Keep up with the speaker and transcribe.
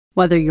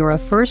Whether you're a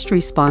first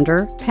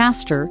responder,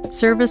 pastor,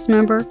 service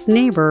member,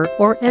 neighbor,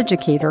 or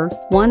educator,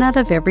 1 out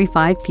of every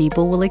 5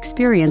 people will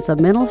experience a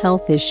mental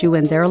health issue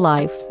in their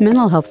life.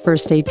 Mental health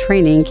first aid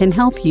training can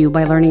help you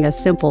by learning a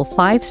simple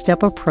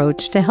 5-step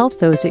approach to help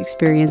those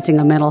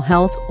experiencing a mental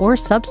health or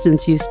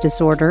substance use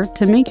disorder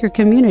to make your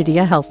community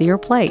a healthier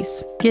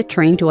place. Get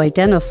trained to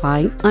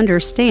identify,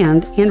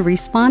 understand, and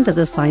respond to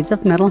the signs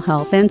of mental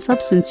health and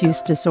substance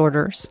use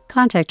disorders.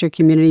 Contact your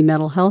community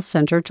mental health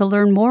center to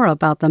learn more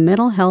about the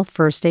Mental Health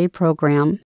First Aid program.